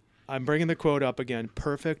 I'm bringing the quote up again.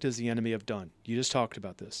 Perfect is the enemy of done. You just talked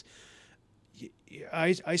about this.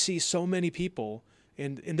 I see so many people,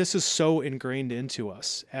 and this is so ingrained into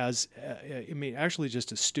us as, actually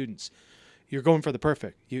just as students. You're going for the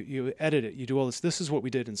perfect. You edit it. You do all this. This is what we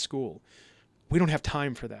did in school. We don't have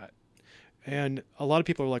time for that. And a lot of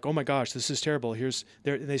people are like, oh my gosh, this is terrible.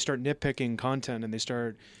 They start nitpicking content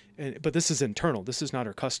but this is internal. This is not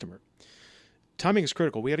our customer. Timing is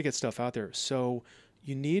critical. We got to get stuff out there. So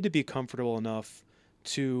you need to be comfortable enough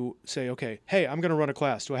to say, okay, hey, I'm going to run a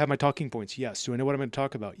class. Do I have my talking points? Yes. Do I know what I'm going to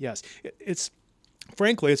talk about? Yes.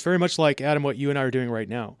 Frankly, it's very much like, Adam, what you and I are doing right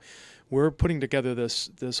now. We're putting together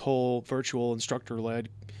this whole virtual instructor-led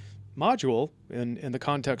module in the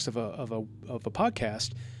context of a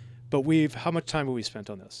podcast. But how much time have we spent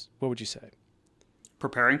on this? What would you say?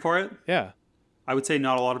 Preparing for it? Yeah. I would say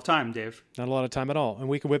not a lot of time, Dave. Not a lot of time at all. And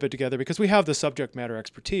we can whip it together because we have the subject matter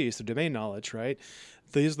expertise, the domain knowledge, right?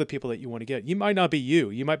 These are the people that you want to get. You might not be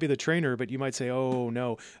you. You might be the trainer, but you might say, oh,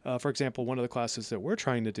 no. For example, one of the classes that we're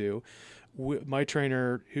trying to do, my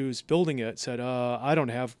trainer who's building it said, I don't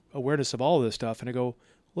have awareness of all of this stuff. And I go,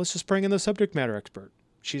 let's just bring in the subject matter expert.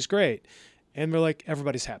 She's great. And we're like,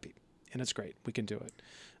 everybody's happy. And it's great. We can do it.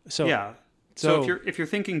 So yeah. So if you're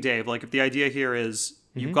thinking, Dave, like if the idea here is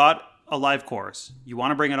you've got a live course, you want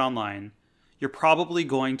to bring it online, you're probably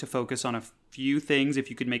going to focus on a few things if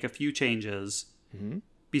you could make a few changes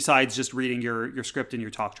besides just reading your script and your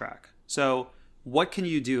talk track. So what can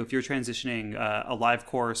you do if you're transitioning a live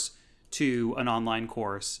course to an online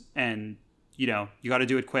course and you got to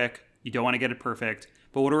do it quick, you don't want to get it perfect,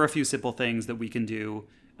 but what are a few simple things that we can do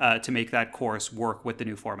to make that course work with the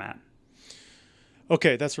new format?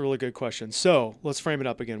 Okay, that's a really good question. So let's frame it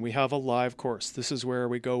up again. We have a live course. This is where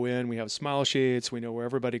we go in. We have smile sheets. We know where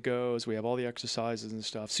everybody goes. We have all the exercises and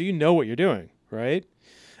stuff. So you know what you're doing, right?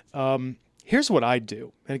 Here's what I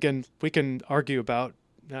do. And again, we can argue about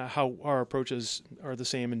how our approaches are the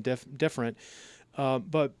same and different.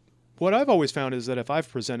 But what I've always found is that if I've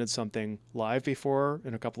presented something live before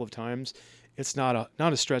and a couple of times, it's not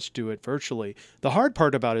a stretch to do it virtually. The hard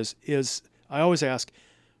part about it is I always ask,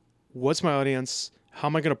 what's my audience? How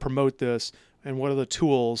am I going to promote this? And what are the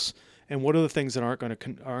tools? And what are the things that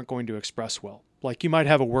aren't going to express well? Like you might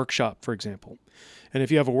have a workshop, for example. And if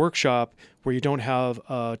you have a workshop where you don't have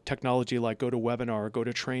technology like GoToWebinar or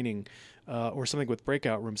GoToTraining or something with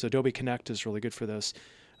breakout rooms, Adobe Connect is really good for this.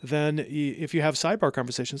 Then if you have sidebar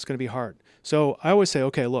conversations, it's going to be hard. So I always say,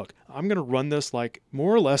 okay, look, I'm going to run this like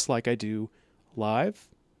more or less like I do live,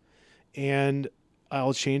 and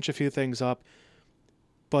I'll change a few things up.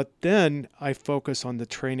 But then I focus on the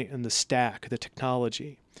training and the stack, the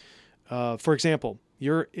technology. For example,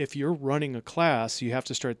 if you're running a class, you have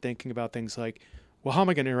to start thinking about things like, well, how am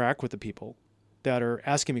I going to interact with the people that are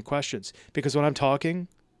asking me questions? Because when I'm talking,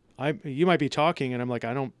 you might be talking and I'm like,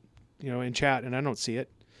 I don't, in chat and I don't see it.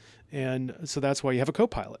 And so that's why you have a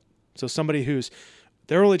co-pilot. So somebody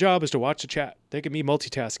their only job is to watch the chat. They can be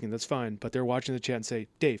multitasking, that's fine, but they're watching the chat and say,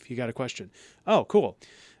 Dave, you got a question? Oh, cool.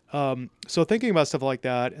 So thinking about stuff like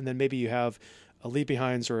that, and then maybe you have a leave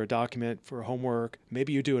behinds or a document for homework.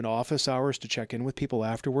 Maybe you do an office hours to check in with people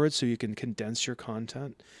afterwards so you can condense your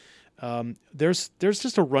content. There's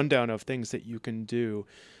just a rundown of things that you can do.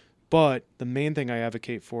 But the main thing I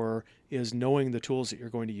advocate for is knowing the tools that you're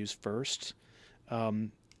going to use first.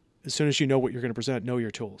 As soon as you know what you're going to present, know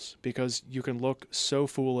your tools, because you can look so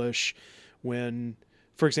foolish when,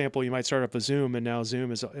 for example, you might start up a Zoom, and now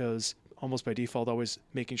Zoom is almost by default always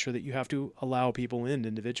making sure that you have to allow people in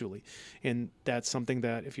individually. And that's something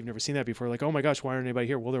that if you've never seen that before, like, oh my gosh, why aren't anybody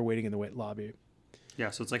here? Well, they're waiting in the lobby.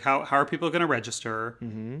 Yeah, so it's like, how are people going to register?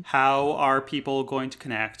 Mm-hmm. How are people going to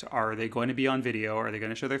connect? Are they going to be on video? Are they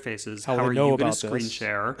going to show their faces? How are you going to screen this?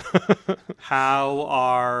 share? How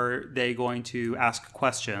are they going to ask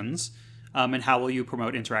questions? And how will you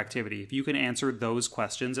promote interactivity? If you can answer those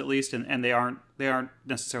questions at least, and they aren't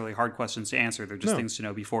necessarily hard questions to answer, they're just things to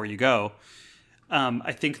know before you go.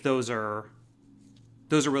 I think those are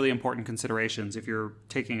really important considerations if you're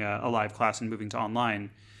taking a live class and moving to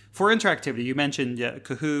online. for interactivity, you mentioned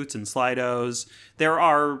Kahoots and Slidos. There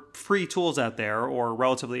are free tools out there or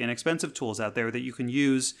relatively inexpensive tools out there that you can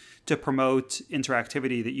use to promote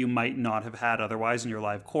interactivity that you might not have had otherwise in your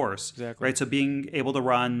live course. Exactly. Right? So being able to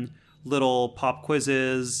run little pop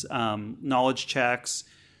quizzes, knowledge checks,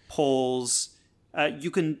 polls,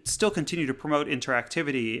 you can still continue to promote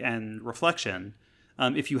interactivity and reflection.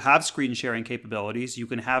 If you have screen sharing capabilities, you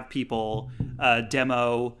can have people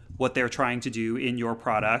demo what they're trying to do in your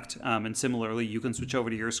product. And similarly, you can switch over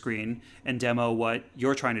to your screen and demo what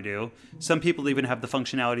you're trying to do. Some people even have the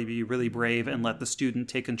functionality to be really brave and let the student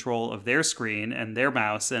take control of their screen and their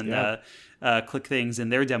mouse and click things in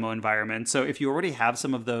their demo environment. So if you already have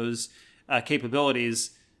some of those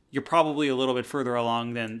capabilities, you're probably a little bit further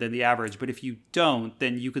along than the average. But if you don't,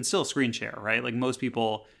 then you can still screen share, right? Like most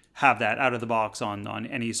people have that out of the box on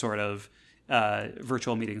any sort of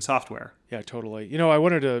virtual meeting software. Yeah, totally. I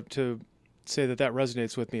wanted to say that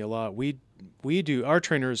resonates with me a lot. Our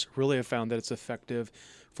trainers really have found that it's effective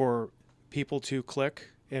for people to click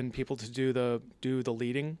and people to do the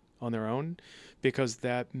leading on their own, because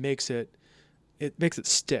that makes it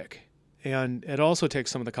stick. And it also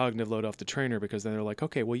takes some of the cognitive load off the trainer, because then they're like,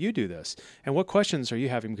 okay, well, you do this. And what questions are you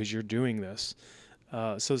having because you're doing this?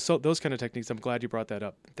 So those kind of techniques, I'm glad you brought that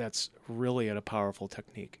up. That's really a powerful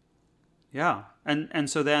technique. Yeah. And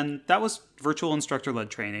so then that was virtual instructor-led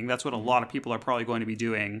training. That's what a lot of people are probably going to be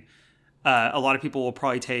doing. A lot of people will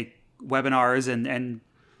probably take webinars and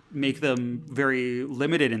make them very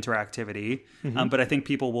limited interactivity. But I think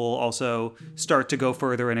people will also start to go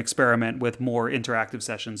further and experiment with more interactive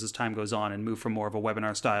sessions as time goes on and move from more of a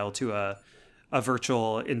webinar style to a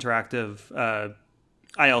virtual interactive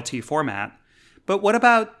ILT format. But what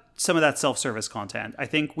about some of that self-service content? I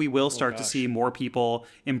think we will start to see more people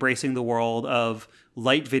embracing the world of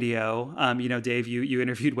light video. Dave, you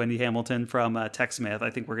interviewed Wendy Hamilton from TechSmith. I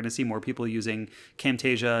think we're going to see more people using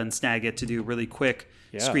Camtasia and Snagit to do really quick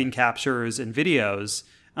screen captures and videos.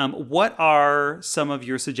 What are some of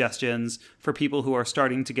your suggestions for people who are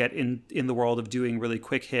starting to get in the world of doing really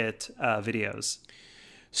quick hit videos?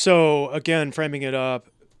 So again, framing it up,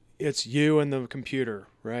 it's you and the computer,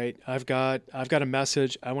 right? I've got a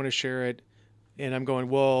message, I want to share it, and I'm going,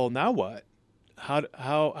 well, now what?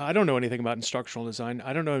 How I don't know anything about instructional design.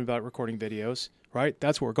 I don't know about recording videos, right?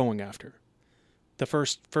 That's what we're going after. The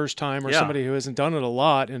first time, or somebody who hasn't done it a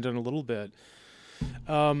lot and done a little bit.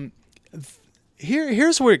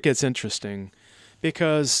 Here's where it gets interesting,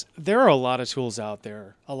 because there are a lot of tools out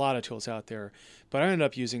there, but I ended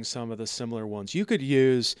up using some of the similar ones. You could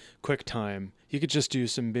use QuickTime. You could just do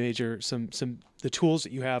some the tools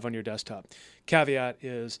that you have on your desktop. Caveat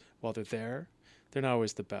is, while they're there, they're not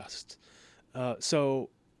always the best. So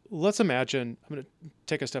let's imagine, I'm going to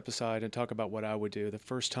take a step aside and talk about what I would do. The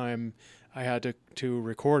first time I had to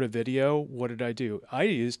record a video, what did I do? I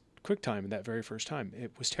used QuickTime that very first time.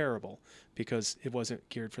 It was terrible because it wasn't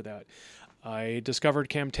geared for that. I discovered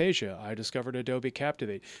Camtasia. I discovered Adobe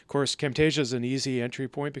Captivate. Of course, Camtasia is an easy entry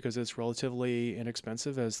point because it's relatively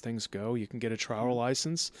inexpensive as things go. You can get a trial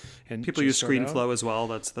license. And people use ScreenFlow as well.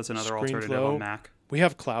 That's another alternative on Mac. We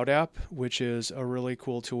have Cloud App, which is a really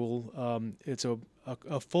cool tool. It's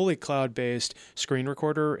a fully cloud-based screen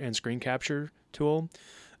recorder and screen capture tool.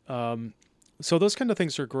 So those kind of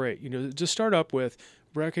things are great. Just start up with,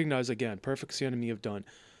 recognize, again, perfect's the enemy of done.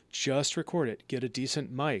 Just record it. Get a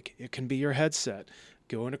decent mic. It can be your headset.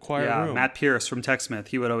 Go in a quiet room. Matt Pierce from TechSmith,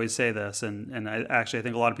 he would always say this, and I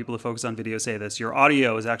think a lot of people who focus on video say this. Your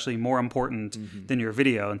audio is actually more important than your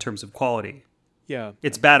video in terms of quality. Yeah.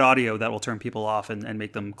 It's bad audio that will turn people off and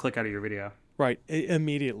make them click out of your video. Right.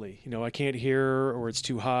 Immediately. I can't hear, or it's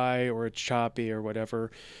too high, or it's choppy, or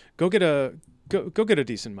whatever. Go get a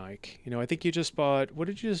decent mic. I think you just bought, what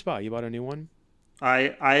did you just buy? You bought a new one?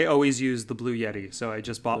 I always use the Blue Yeti, so I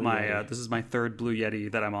just bought this is my third Blue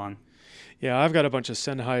Yeti that I'm on. Yeah, I've got a bunch of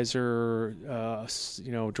Sennheiser,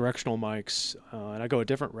 directional mics, and I go a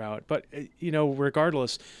different route. But,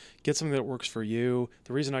 regardless, get something that works for you.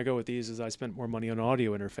 The reason I go with these is I spent more money on an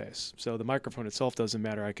audio interface. So the microphone itself doesn't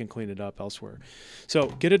matter. I can clean it up elsewhere. So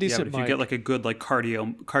get a decent mic. If you get like a good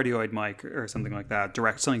cardioid mic or something like that,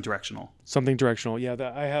 something directional. Something directional. Yeah,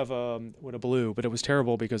 I have a Blue, but it was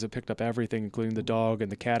terrible because it picked up everything, including the dog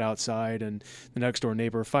and the cat outside and the next door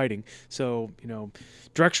neighbor fighting. So,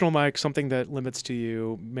 directional mic, something that limits to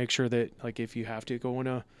you. Make sure that, like, if you have to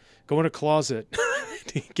go go in a closet,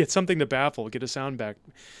 get something to baffle, get a sound back.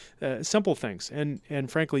 Simple things, and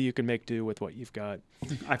frankly, you can make do with what you've got.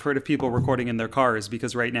 I've heard of people recording in their cars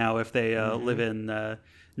because right now, if they live in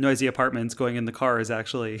noisy apartments, going in the car is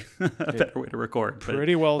actually a better way to record.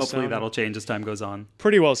 Pretty well. Hopefully, that'll change as time goes on.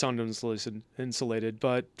 Pretty well sound insulated,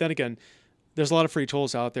 but then again, there's a lot of free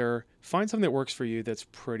tools out there. Find something that works for you that's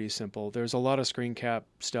pretty simple. There's a lot of screen cap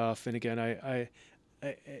stuff, and again,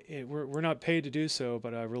 we're not paid to do so,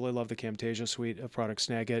 but I really love the Camtasia suite of products.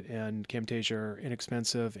 Snagit and Camtasia are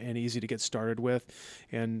inexpensive and easy to get started with,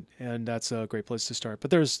 and that's a great place to start. But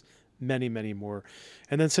there's many, many more.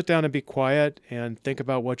 And then sit down and be quiet and think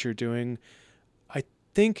about what you're doing. I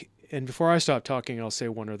think, and before I stop talking, I'll say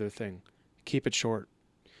one other thing. Keep it short.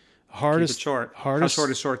 Keep it short. How short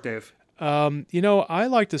is short, Dave? I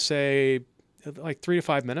like to say like 3 to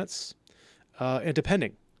 5 minutes, and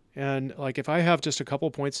depending. And like if I have just a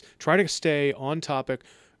couple points, try to stay on topic.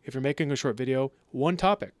 If you're making a short video, one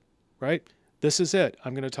topic, right? This is it.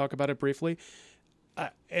 I'm going to talk about it briefly.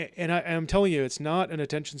 I'm telling you, it's not an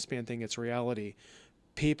attention span thing. It's reality.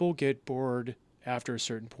 People get bored after a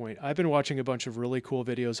certain point. I've been watching a bunch of really cool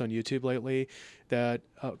videos on YouTube lately that,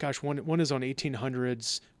 one is on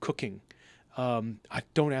 1800s cooking.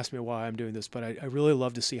 Don't ask me why I'm doing this, but I really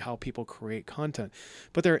love to see how people create content.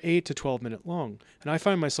 But they're 8 to 12 minute long. And I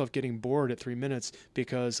find myself getting bored at 3 minutes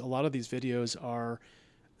because a lot of these videos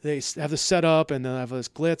they have the setup and they have this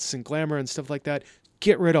glitz and glamour and stuff like that.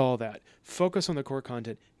 Get rid of all that. Focus on the core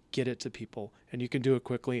content. Get it to people. And you can do it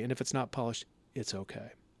quickly. And if it's not polished, it's okay.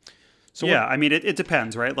 So I mean, it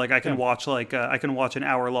depends, right? Like I can watch an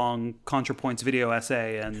hour-long ContraPoints video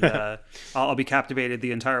essay, and I'll be captivated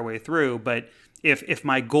the entire way through. But if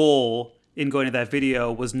my goal in going to that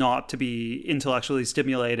video was not to be intellectually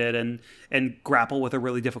stimulated and grapple with a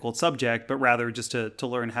really difficult subject, but rather just to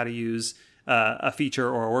learn how to use a feature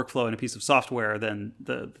or a workflow in a piece of software, then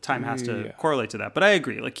the time has to correlate to that. But I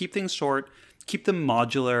agree. Like keep things short. Keep them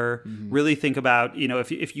modular. Really think about,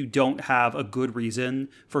 if you don't have a good reason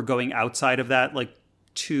for going outside of that, like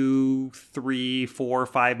 2, 3, 4,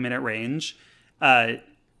 5 minute range,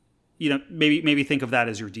 maybe think of that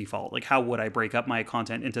as your default. Like, how would I break up my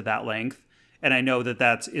content into that length? And I know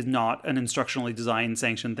that is not an instructionally designed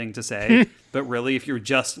sanctioned thing to say, but really, if you're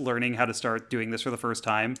just learning how to start doing this for the first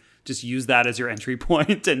time, just use that as your entry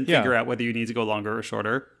point and figure out whether you need to go longer or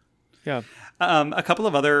shorter. Yeah. A couple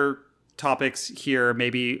of other topics here,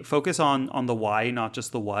 maybe focus on the why, not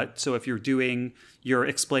just the what. So if you're doing your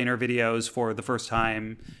explainer videos for the first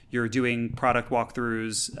time, you're doing product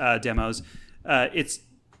walkthroughs, demos, it's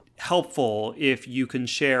helpful if you can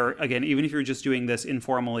share, again, even if you're just doing this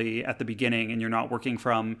informally at the beginning and you're not working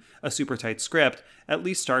from a super tight script, at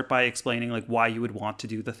least start by explaining like why you would want to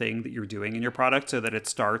do the thing that you're doing in your product so that it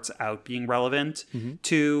starts out being relevant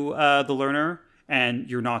to the learner. And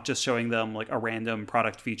you're not just showing them like a random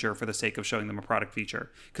product feature for the sake of showing them a product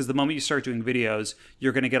feature. Because the moment you start doing videos,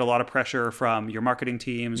 you're going to get a lot of pressure from your marketing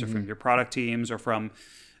teams or from your product teams or from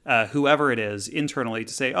whoever it is internally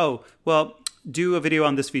to say, oh, well, do a video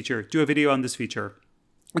on this feature, do a video on this feature.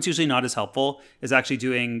 It's usually not as helpful as actually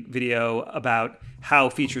doing video about how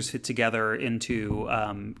features fit together into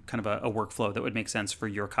kind of a workflow that would make sense for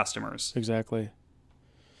your customers. Exactly.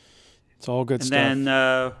 It's all good stuff. And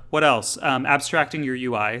then what else? Abstracting your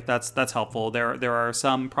UI. That's helpful. There are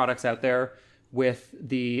some products out there with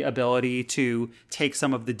the ability to take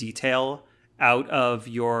some of the detail out of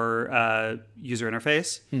your user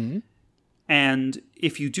interface. And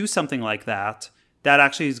if you do something like that, that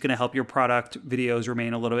actually is going to help your product videos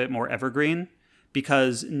remain a little bit more evergreen.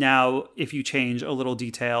 Because now if you change a little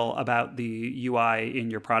detail about the UI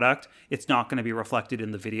in your product, it's not going to be reflected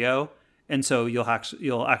in the video. And so you'll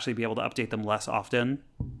actually be able to update them less often.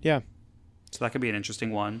 Yeah. So that could be an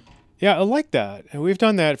interesting one. Yeah, I like that. And we've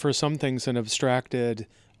done that for some things and abstracted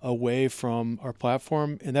away from our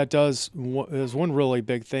platform. And that is one really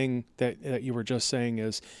big thing that you were just saying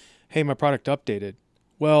is, hey, my product updated.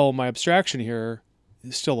 Well, my abstraction here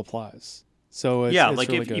still applies. So it's like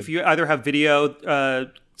really good. If you either have video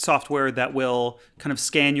software that will kind of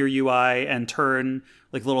scan your UI and turn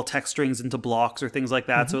like little text strings into blocks or things like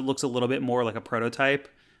that, so it looks a little bit more like a prototype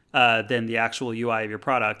than the actual UI of your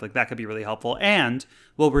product, like that could be really helpful and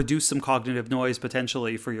will reduce some cognitive noise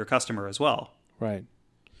potentially for your customer as well. Right.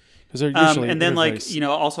 Because they're usually and then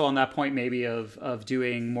also on that point maybe of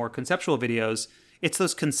doing more conceptual videos, it's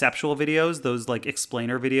those conceptual videos, those like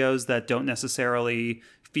explainer videos that don't necessarily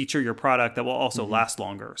feature your product that will also last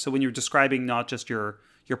longer. So when you're describing not just your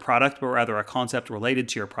product, but rather a concept related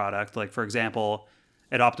to your product, like for example,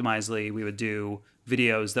 at Optimizely, we would do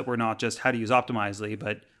videos that were not just how to use Optimizely,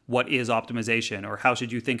 but what is optimization, or how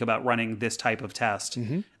should you think about running this type of test,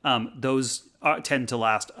 those tend to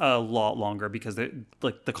last a lot longer because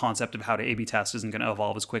the concept of how to A/B test isn't going to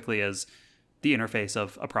evolve as quickly as the interface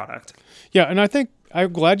of a product. Yeah, and I think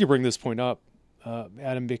I'm glad you bring this point up,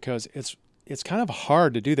 Adam, because it's kind of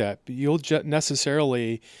hard to do that. You'll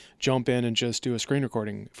necessarily jump in and just do a screen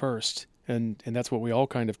recording first, and that's what we all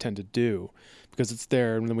kind of tend to do because it's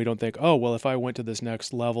there, and then we don't think, oh, well, if I went to this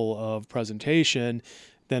next level of presentation,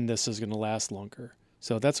 then this is going to last longer.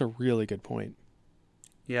 So that's a really good point.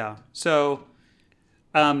 Yeah. So,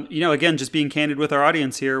 again, just being candid with our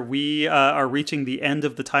audience here, we are reaching the end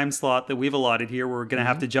of the time slot that we've allotted here. We're going to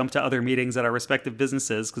have to jump to other meetings at our respective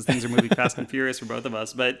businesses because things are moving fast and furious for both of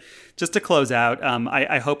us. But just to close out,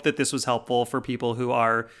 I hope that this was helpful for people who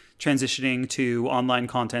are transitioning to online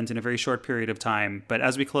content in a very short period of time. But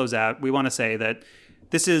as we close out, we want to say that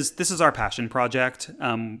this is our passion project.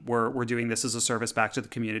 We're doing this as a service back to the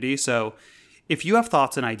community. So if you have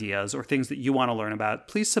thoughts and ideas or things that you want to learn about,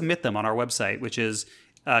 please submit them on our website, which is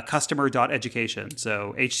customer.education.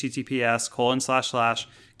 So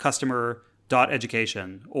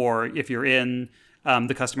https://customer.education. Or if you're in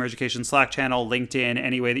the Customer Education Slack channel, LinkedIn,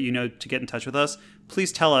 any way that you know to get in touch with us,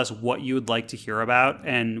 please tell us what you would like to hear about,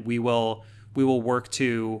 and we will work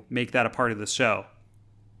to make that a part of the show.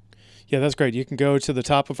 Yeah, that's great. You can go to the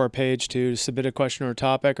top of our page to submit a question or a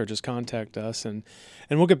topic, or just contact us, and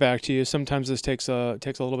we'll get back to you. Sometimes this takes a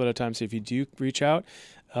little bit of time, so if you do reach out,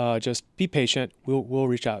 just be patient. We'll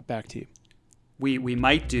reach out back to you. We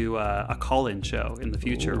might do a call-in show in the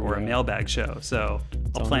future. Or a mailbag show. So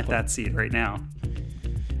I'll plant that seed right now.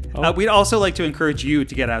 We'd also like to encourage you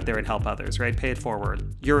to get out there and help others, right? Pay it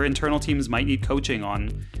forward. Your internal teams might need coaching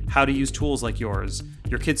on how to use tools like yours.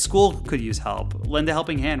 Your kid's school could use help. Lend a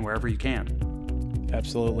helping hand wherever you can.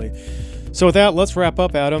 Absolutely. So with that, let's wrap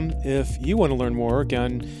up, Adam. If you want to learn more,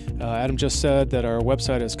 again, Adam just said that our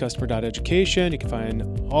website is customer.education. You can find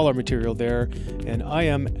all our material there. And I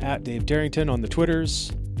am at Dave Darrington on the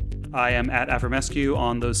Twitters. I am at Avramescu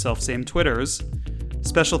on those self-same Twitters.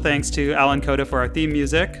 Special thanks to Alan Coda for our theme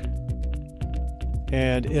music.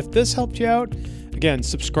 And if this helped you out, again,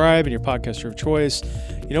 subscribe in your podcaster of choice.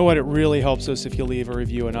 You know what? It really helps us if you leave a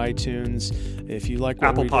review on iTunes. If you like what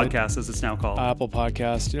Apple we Podcasts, did, as it's now called. Apple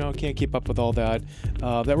Podcast. Can't keep up with all that.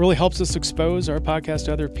 That really helps us expose our podcast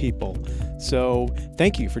to other people. So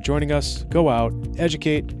thank you for joining us. Go out,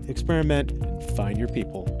 educate, experiment, and find your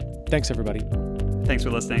people. Thanks, everybody. Thanks for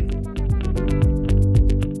listening.